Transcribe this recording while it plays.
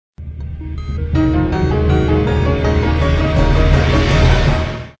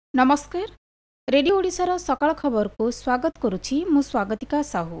नमस्कार। रेडियो ओडिशार सकाळ खबर को स्वागत करुछि मु स्वागतिका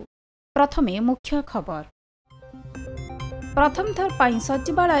साहू। प्रथमे मुख्य खबर। प्रथम थर पाई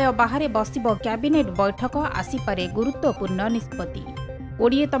सचिवालय बाहर बसिब कैबिनेट बैठक आसीपारे गुरुत्वपूर्ण निष्पत्ति।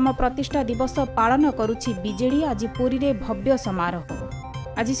 20तम प्रतिष्ठा दिवस पालन करुछि बीजेडी। आज पुरी रे भव्य समारोह।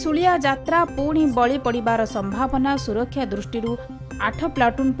 आज सुलिया यात्रा पुणी बळी पड़िबार संभावना। सुरक्षा दृष्टि 8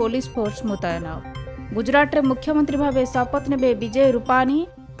 प्लाटून पुलिस फोर्स मुतयन। गुजरात रे मुख्यमंत्री भावे शपथ नेबे विजय रूपाणी।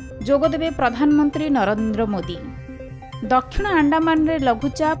 जोगदेवे प्रधानमंत्री नरेंद्र मोदी। दक्षिण अंडमान रे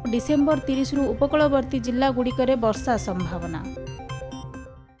लघुचाप। डिसेम्बर 30 रु उपकूलवर्ती जिला गुड़िकरे वर्षा संभावना।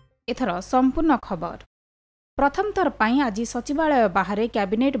 एथर संपूर्ण खबर। प्रथम थर पाई आज सचिवालय बाहर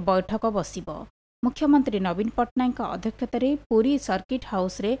कैबिनेट बैठक बसिब। मुख्यमंत्री नवीन पट्टनायक अध्यक्षतार पुरी सर्किट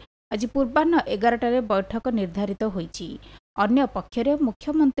हाउस रे आज पूर्वाह्न 11टारे बैठक निर्धारित होईछि। अन्य पक्षरे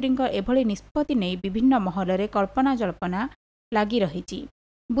मुख्यमंत्री एभली निष्पत्ति नहीं विभिन्न महल रे कल्पना जल्पना लगी रही।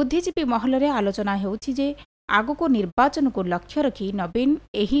 बुद्धिजीवी महल रे आलोचना हेउछि जे आगको निर्वाचन को लक्ष्य रखी नवीन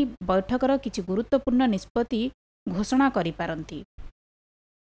एही बैठकर किछि गुरुत्वपूर्ण निष्पत्ति घोषणा करि पारंती।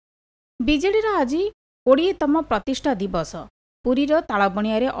 बीजेडी आज 20तम प्रतिष्ठा दिवस पुरीर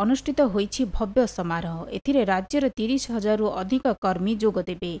तालबणिया अनुष्ठित होईछि भव्य समारोह। एथिरे राज्यर 30,000 रु अधिक कर्मी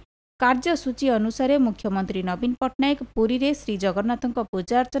जोगदेबे। कार्यसूची अनुसार मुख्यमंत्री नवीन पट्टनायक पुरी रे श्री जगन्नाथଙ୍କ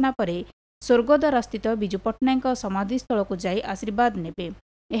पूजा अर्चना परे स्वर्गद्वार स्थित विजु पट्टनायक समाधिस्थल को जाई आशीर्वाद नेबे।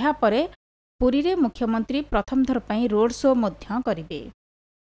 एहा परे पुरी रे मुख्यमंत्री प्रथम थर पई रोड शो मध्य करिवे।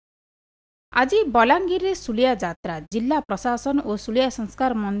 आज बलांगीर रे सुलिया यात्रा। जिला प्रशासन और सुलिया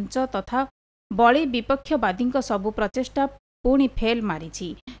संस्कार मंच तथा बळी विपक्षवादी सबु प्रचेष्टा पुणी फेल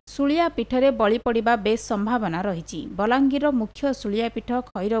मारिछि। सुलिया पीठरे बळी पड़िबा बेस संभावना रही। बलांगीर मुख्य सुलिया पीठ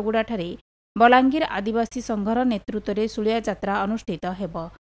खैरगुड़ा ठारे बलांगीर आदिवासी संघर नेतृत्व में सुलिया यात्रा अनुष्ठित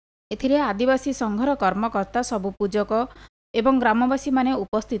हेब। एथिरे आदिवासी संघर कर्मकर्ता सबु पूजक एवं ग्रामवासी माने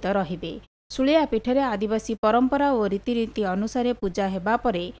उपस्थित रहिबे। सुलिया पीठरे आदिवासी परंपरा और रीतिनीति अनुसार पूजा हेबा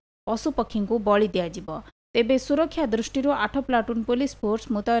परे पशुपक्षी को बळी दियाजिब। तेबे सुरक्षा दृष्टि 8 प्लाटून पुलिस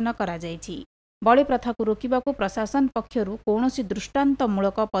फोर्स मुतयन करा जायछि। बळी प्रथा को रोकिबाकू प्रशासन पक्षरु कौनसी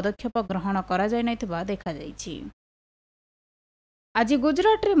दृष्टांतमूलक पदक्षेप ग्रहण करा जाय नैथिबा देखा जायछि। आज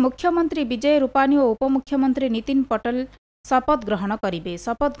गुजरात रे मुख्यमंत्री विजय रूपाणी और उपमुख्यमंत्री नितिन पटेल शपथ ग्रहण करिवे।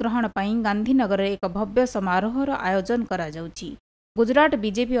 शपथ ग्रहण पई गांधीनगर एक भव्य समारोहर आयोजन करा जाउछि। गुजरात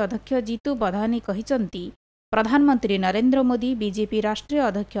बीजेपी अध्यक्ष जीतू बधानी कहिसंती प्रधानमंत्री नरेंद्र मोदी, बीजेपी राष्ट्रीय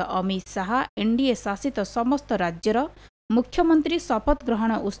अध्यक्ष अमित शाह, एनडीए शासित समस्त राज्यर मुख्यमंत्री शपथ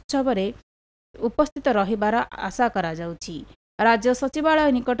ग्रहण उत्सव रे उपस्थित रहिबार आशा करा जाउछि। राज्य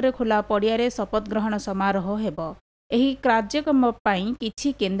सचिवालय निकटरे खोला पड़ियारे शपथ ग्रहण समारोह हेब। एही कार्यक्रम पई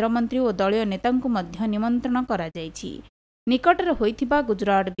किछि केंद्रमंत्री और दलीय नेतांकु मध्य निमंत्रण करा जायछि। निकटरे होइथिबा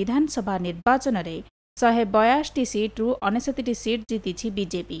गुजरात विधानसभा निर्वाचन रे 162 सीट रु 69 सीट जीतिछि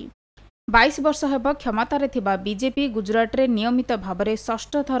बीजेपी। 22 वर्ष हेब क्षमतारे थिबा बीजेपी गुजरात रे नियमित भाबरे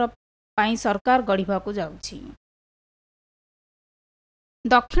षष्ठ थर पई सरकार गढ़िबाकू जाउछि।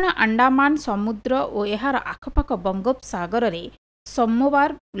 दक्षिण अंडमान समुद्र और यार आखपाख बंगोपसागर रे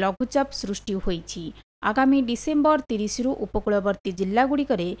सोमवार लघुचाप सृष्टि होईछि। आगामी डिसेम्बर 30 रु उपकूलवर्ती जिला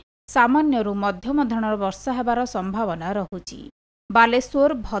गुड़िकरे सामान्य रु मध्यम धरणर वर्षा हेबार संभावना रहुछि।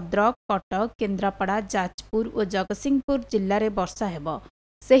 बालेश्वर, भद्रक, कटक, केन्द्रापड़ा, जाजपुर और जगतसिंहपुर जिल्ला रे वर्षा हेब।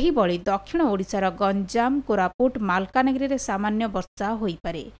 सेही बळी दक्षिण ओडिशार गंजाम, कोरापुट, मालकानगिरी रे सामान्य वर्षा होई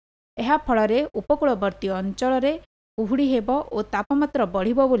पारे। एहा फଳରେ उपकूलवर्ती अंचल रे कुहुड़ी हेब और तापमात्रा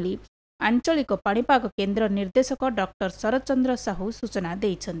बढ़िबो बोली आंचलिक पाणीपाग केन्द्र निर्देशक डॉक्टर शरद चंद्र साहू सूचना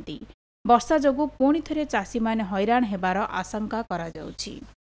देइछंती। वर्षा जोगु पुणी थरे चाषी माने हैरान हेबार आशंका करा जाउछि।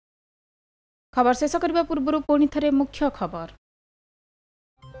 खबर शेष करबा पूर्व पुणी थरे मुख्य खबर।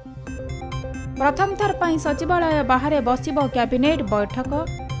 प्रथम थर पई सचिवालय बाहर बसिब कैबिनेट बैठक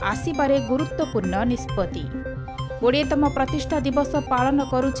आसीपारे गुरुत्वपूर्ण निष्पत्ति। 20तम प्रतिष्ठा दिवस पालन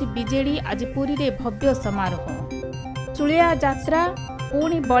करुछि बीजेडी। आज पुरी रे भव्य समारोह। सुलिया यात्रा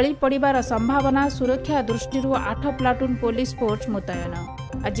पुणी बळी पड़िबार संभावना। सुरक्षा दृष्टि 8 प्लाटून पुलिस फोर्स मुतयन।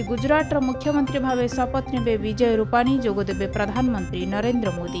 आज गुजरात मुख्यमंत्री भावे शपथ नेबे विजय रूपाणी। जोगदेबे प्रधानमंत्री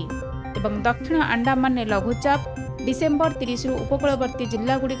नरेंद्र मोदी। एवं दक्षिण अंडमान ने लघुचाप। डिसेम्बर 30 रु उपकूलवर्ती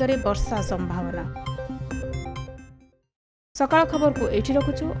जिला गुड़िकरे वर्षा संभावना। सकाळ खबर को एठी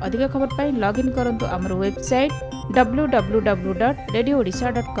रखुछु। अधिक खबर पाई लॉगिन करंतु हमर वेबसाइट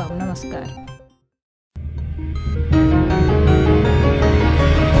www.radioodisha.com। नमस्कार।